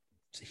 2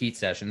 heat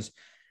sessions,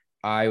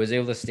 I was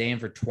able to stay in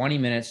for 20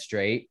 minutes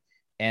straight,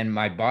 and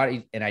my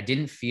body, and I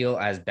didn't feel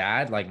as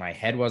bad. Like my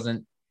head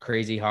wasn't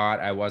crazy hot.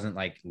 I wasn't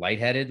like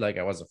lightheaded like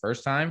I was the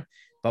first time,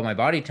 but my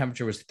body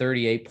temperature was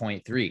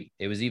 38.3.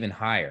 It was even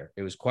higher.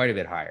 It was quite a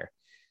bit higher.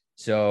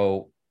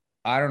 So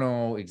I don't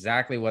know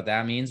exactly what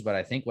that means, but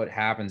I think what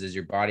happens is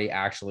your body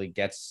actually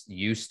gets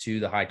used to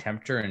the high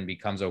temperature and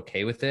becomes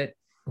okay with it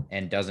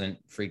and doesn't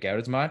freak out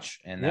as much.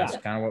 And that's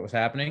kind of what was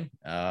happening.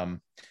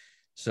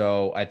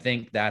 So I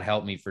think that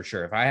helped me for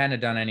sure. If I hadn't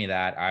done any of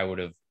that, I would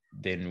have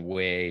been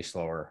way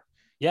slower.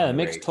 Yeah, it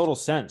makes total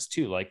sense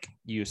too. Like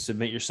you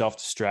submit yourself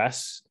to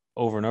stress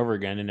over and over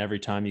again, and every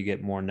time you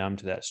get more numb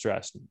to that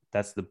stress.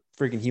 That's the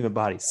freaking human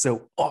body.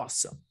 So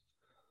awesome.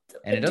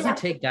 And it doesn't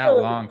take that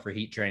long for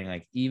heat training.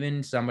 Like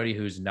even somebody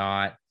who's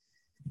not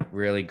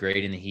really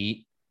great in the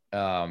heat,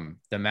 the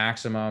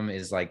maximum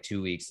is like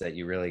 2 weeks that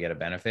you really get a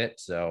benefit.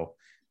 So,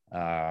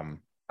 are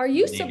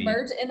you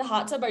submerged in the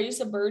hot tub? Are you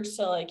submerged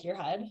to like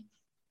your head?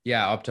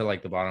 Yeah, up to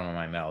like the bottom of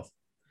my mouth.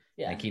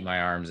 Yeah, I keep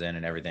my arms in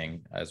and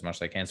everything as much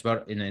as I can. It's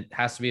about, and it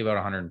has to be about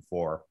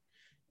 104.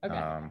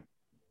 Okay.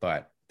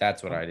 But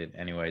that's what I did.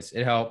 Anyways,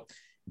 it helped.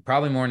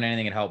 Probably more than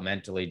anything, it helped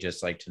mentally,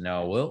 just like to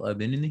know, well, I've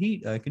been in the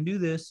heat. I can do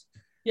this.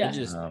 Yeah. I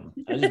just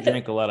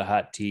drank a lot of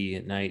hot tea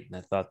at night, and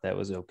I thought that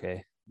was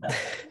okay.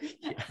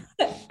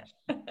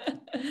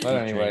 But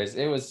anyways,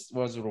 it was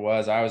what it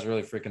was. I was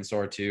really freaking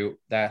sore too.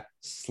 That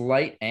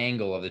slight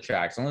angle of the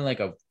track, it's only like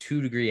a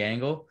 2-degree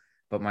angle,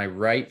 but my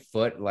right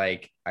foot,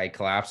 like I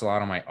collapsed a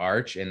lot on my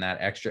arch, and that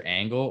extra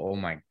angle, oh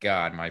my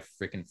God, my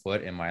freaking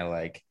foot and my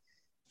like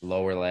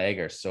lower leg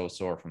are so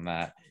sore from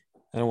that.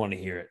 I don't want to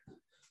hear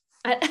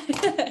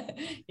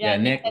it. Yeah,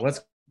 Nick,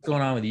 what's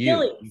going on with you?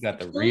 Achilles. You got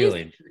the real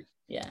injury.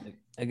 Yeah.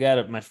 I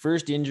got my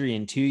first injury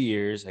in 2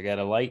 years. I got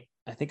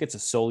I think it's a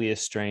soleus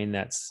strain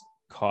that's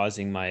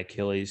causing my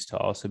Achilles to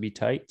also be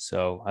tight.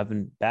 So I've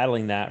been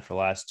battling that for the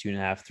last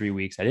 2.5, 3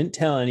 weeks. I didn't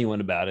tell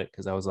anyone about it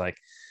because I was like,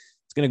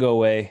 it's going to go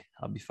away.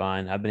 I'll be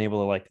fine. I've been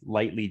able to like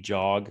lightly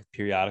jog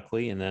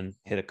periodically and then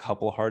hit a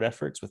couple of hard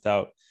efforts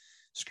without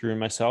screwing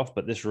myself.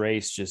 But this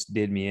race just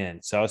did me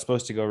in. So I was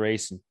supposed to go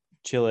race in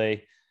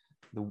Chile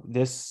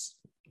this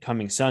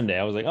coming Sunday.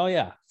 I was like, oh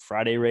yeah,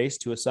 Friday race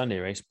to a Sunday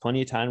race,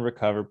 plenty of time to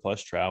recover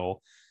plus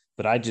travel.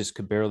 But I just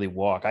could barely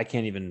walk. I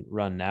can't even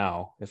run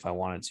now if I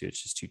wanted to.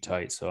 It's just too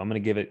tight. So I'm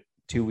going to give it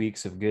 2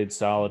 weeks of good,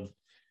 solid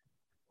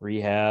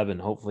rehab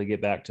and hopefully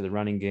get back to the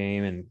running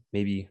game. And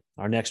maybe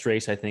our next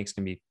race, I think, is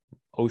going to be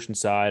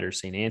Oceanside or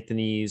St.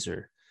 Anthony's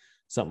or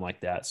something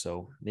like that.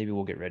 So maybe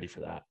we'll get ready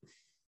for that.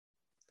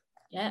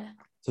 Yeah.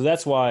 So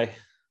that's why,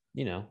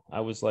 I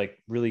was like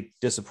really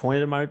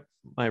disappointed in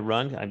my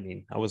run. I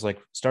mean, I was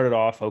like, started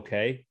off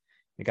okay.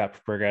 It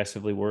got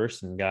progressively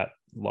worse and got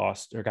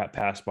lost or got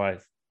passed by a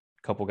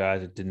couple guys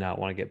that did not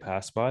want to get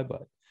passed by,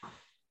 but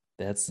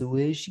that's the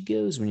way she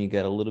goes when you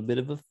got a little bit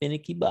of a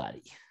finicky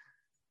body.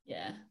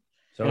 Yeah.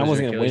 So I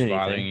wasn't going to win anything.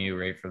 Bothering you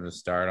right from the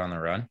start on the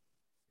run?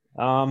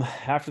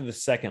 After the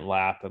second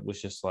lap, it was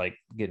just like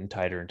getting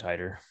tighter and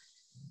tighter.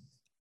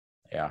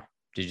 Yeah.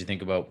 Did you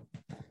think about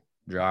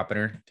dropping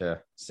her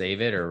to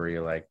save it, or were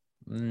you like,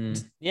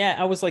 Yeah,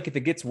 I was like, if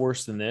it gets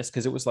worse than this,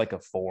 because it was like a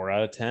 4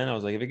 out of 10, I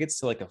was like, if it gets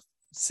to like a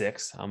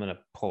 6, I'm gonna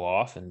pull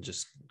off and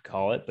just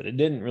call it. But it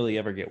didn't really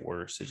ever get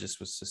worse. It just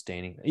was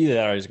sustaining. Either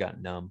that or I just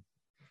got numb.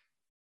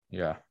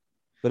 Yeah.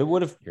 But it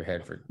would have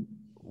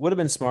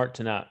been smart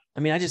to not. I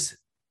mean, I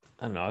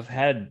don't know. I've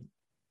had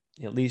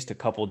at least a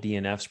couple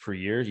DNFs per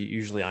year,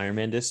 usually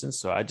Ironman distance.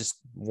 So I just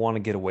want to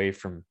get away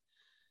from.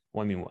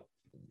 Well, I mean,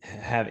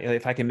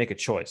 if I can make a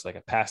choice, like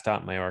I passed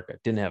out Mallorca,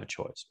 didn't have a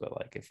choice, but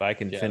like if I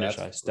can finish,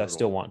 I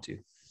still want to.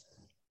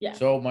 Yeah.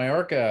 So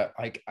Mallorca,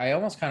 like I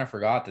almost kind of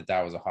forgot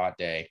that was a hot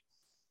day.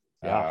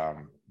 Yeah.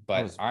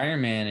 But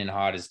Ironman in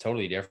hot is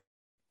totally different.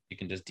 You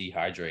can just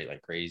dehydrate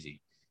like crazy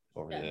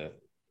over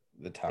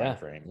the time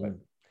frame. But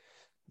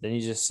then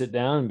you just sit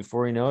down, and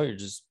before you know it, you're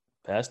just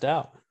passed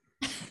out.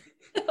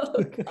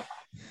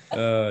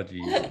 Oh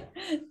geez.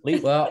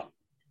 Well,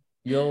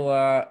 you'll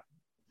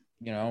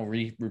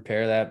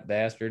repair that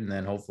bastard, and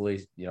then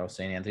hopefully,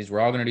 St. Anthony's. We're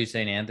all gonna do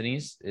St.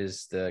 Anthony's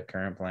is the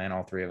current plan.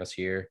 All three of us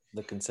here.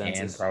 The consensus.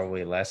 And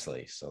probably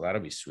Leslie. So that'll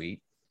be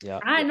sweet. Yeah.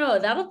 I know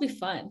that'll be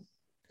fun.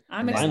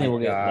 I'm excited. Finally, we'll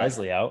get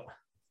Leslie out.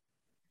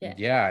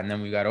 Yeah. And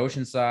then we've got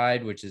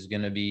Oceanside, which is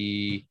gonna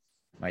be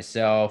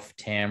myself,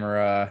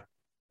 Tamara.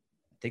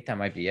 I think that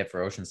might be it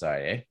for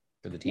Oceanside, eh?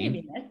 For the team.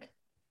 Maybe, Nick.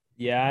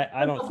 Yeah,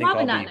 I don't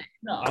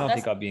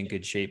think I'll be in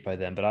good shape by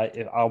then, but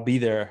I'll be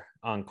there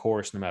on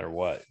course no matter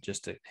what,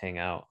 just to hang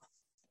out.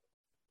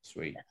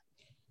 Sweet.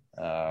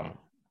 But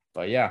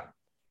yeah,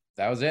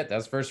 that was it. That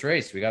was the first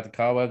race. We got the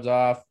cobwebs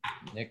off.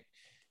 Nick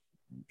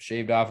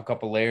shaved off a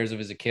couple layers of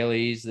his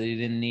Achilles that he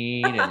didn't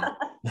need, and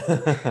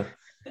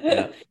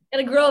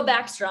gotta grow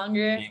back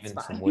stronger. Even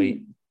some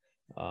weight.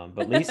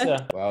 But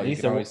Lisa,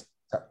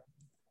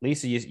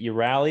 Lisa, you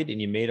rallied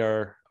and you made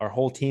our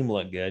whole team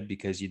look good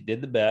because you did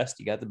the best.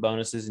 You got the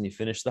bonuses and you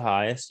finished the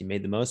highest. You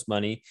made the most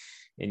money,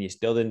 and you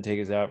still didn't take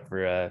us out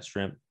for a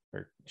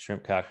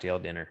shrimp cocktail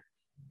dinner.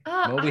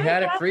 Well, we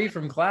had it free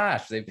from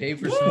Clash. They paid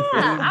for some food.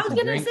 I was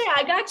gonna say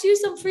I got you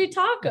some free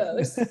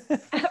tacos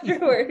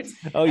afterwards.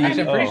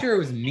 I'm pretty sure it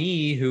was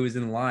me who was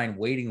in line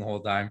waiting the whole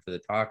time for the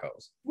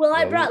tacos. Well,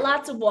 I brought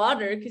lots of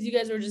water because you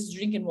guys were just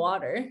drinking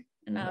water,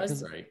 and I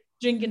was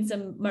drinking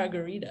some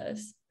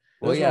margaritas.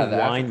 Well, yeah, the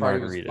wine party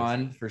was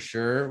fun for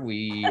sure.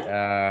 We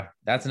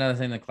that's another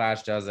thing that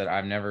Clash does that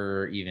I've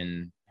never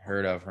even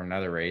heard of from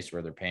another race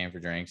where they're paying for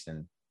drinks,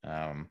 and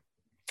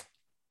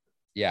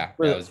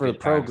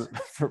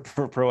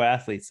for pro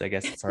athletes, I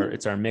guess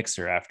it's our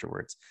mixer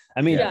afterwards.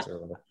 I mean,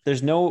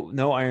 there's no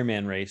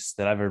Ironman race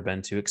that I've ever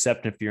been to,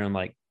 except if you're in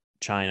like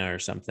China or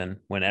something,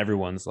 when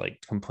everyone's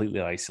like completely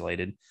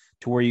isolated,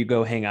 to where you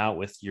go hang out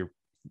with your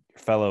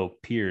fellow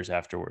peers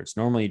afterwards.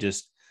 Normally, you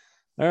just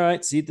all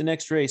right, see you at the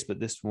next race, but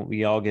this one we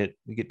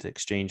get to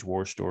exchange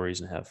war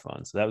stories and have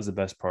fun. So that was the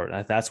best part.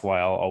 That's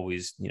why I'll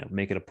always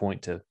make it a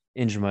point to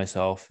injure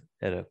myself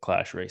at a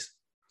Clash race.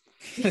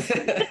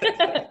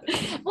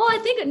 Well, I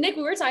think, Nick,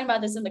 we were talking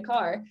about this in the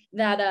car,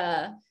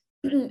 that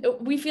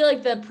we feel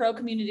like the pro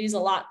community is a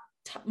lot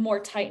more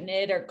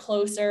tight-knit or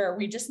closer, or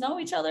we just know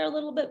each other a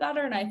little bit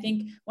better. And I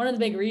think one of the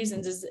big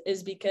reasons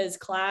is because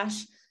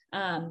Clash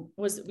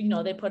was,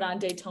 they put on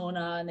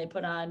Daytona and they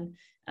put on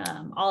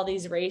all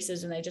these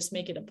races, and they just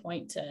make it a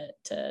point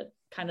to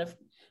kind of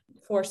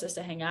force us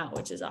to hang out,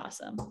 which is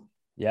awesome.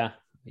 Yeah.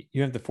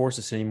 You don't have to force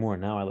us anymore.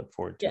 Now I look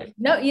forward to Yeah. it.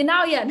 No, you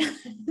know, yeah.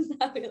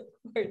 Now we look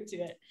forward to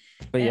it.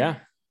 But yeah,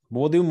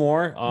 we'll do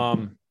more.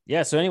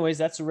 Yeah. So anyways,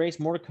 that's the race.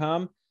 More to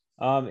come.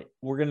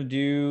 We're going to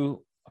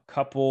do a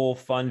couple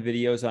fun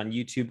videos on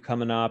YouTube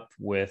coming up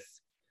with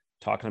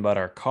talking about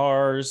our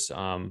cars.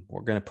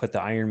 We're going to put the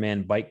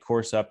Ironman bike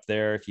course up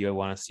there if you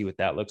want to see what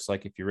that looks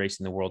like if you're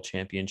racing the World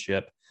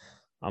Championship.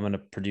 I'm going to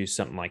produce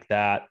something like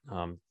that.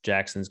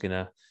 Jackson's going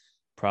to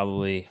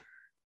probably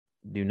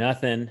do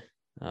nothing.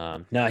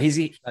 No,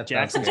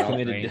 Jackson's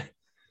committed.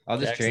 I'll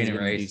just train and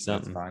race.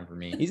 That's fine for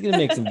me. He's going to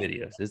make some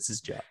videos. It's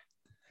his job.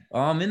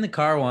 I'm in the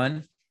car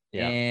one.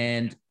 Yeah.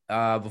 And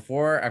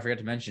before I forgot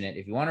to mention it,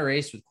 if you want to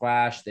race with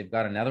Clash, they've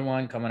got another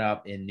one coming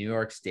up in New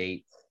York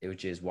State,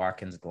 which is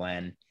Watkins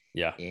Glen.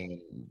 Yeah. In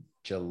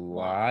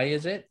July,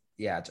 is it?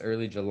 Yeah, it's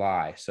early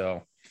July.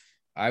 So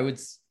I would,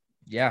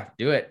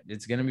 do it.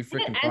 It's going to be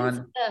freaking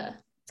fun.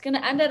 It's going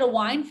to end at a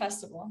wine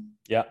festival.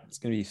 Yeah. It's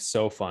going to be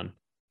so fun.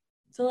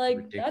 So like,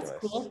 Ridiculous.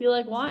 that's cool. If you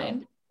like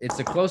wine. It's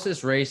the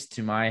closest race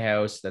to my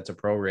house that's a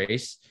pro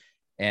race.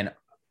 And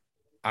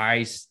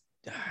I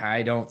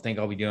don't think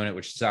I'll be doing it,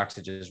 which sucks.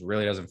 It just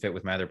really doesn't fit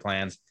with my other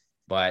plans,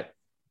 but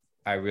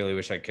I really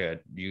wish I could.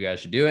 You guys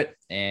should do it.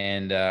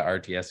 And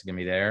RTS is going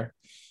to be there.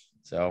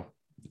 So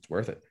it's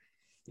worth it.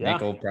 Yeah.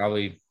 Nick will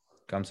probably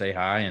come say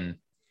hi and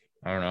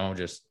I don't know,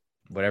 just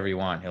whatever you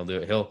want. He'll do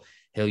it.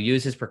 He'll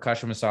use his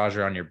percussion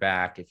massager on your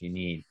back if you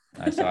need.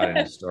 I saw it in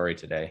his story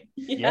today.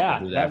 Yeah.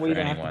 Do That way you for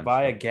don't have to anyone.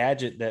 buy a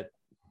gadget that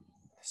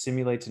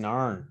simulates an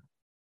arm.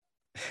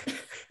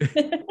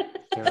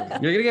 Terrible.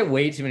 You're gonna get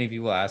way too many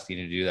people asking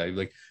you to do that. You're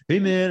like, hey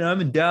man,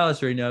 I'm in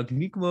Dallas right now. Can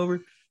you come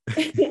over?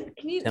 Can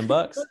you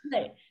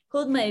 $10.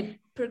 hold my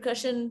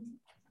percussion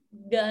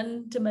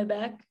gun to my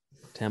back?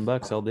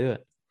 $10. I'll do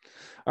it.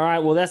 All right.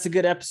 Well, that's a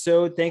good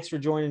episode. Thanks for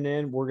joining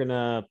in. We're going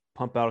to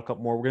pump out a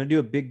couple more. We're going to do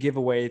a big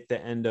giveaway at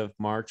the end of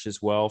March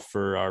as well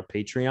for our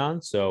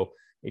Patreon. So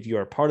if you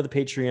are part of the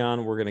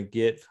Patreon, we're going to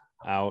give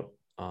out,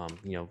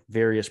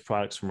 various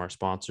products from our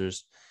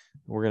sponsors.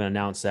 We're going to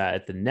announce that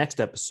at the next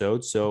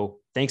episode. So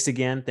thanks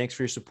again. Thanks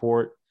for your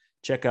support.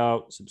 Check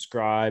out,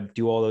 subscribe,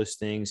 do all those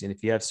things. And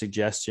if you have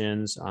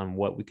suggestions on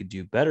what we could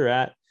do better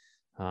at,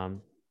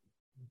 don't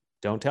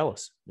tell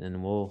us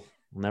and we'll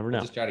never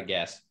know. Just try to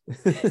guess.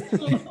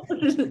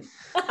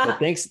 But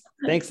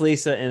thanks,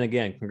 Lisa. And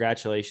again,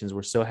 congratulations.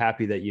 We're so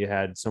happy that you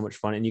had so much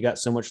fun and you got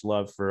so much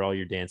love for all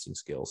your dancing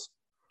skills.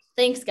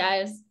 Thanks,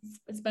 guys.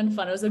 It's been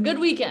fun. It was a good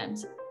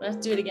weekend. Let's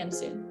do it again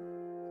soon.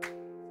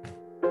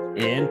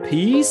 And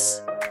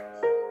peace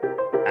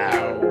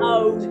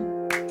out.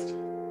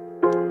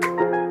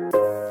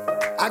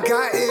 I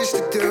got ish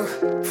to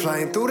do,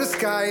 flying through the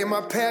sky in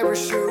my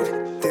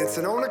parachute,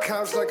 dancing on the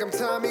couch like I'm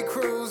Tommy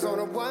Cruise on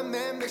a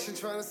one-man mission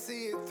trying to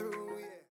see it through.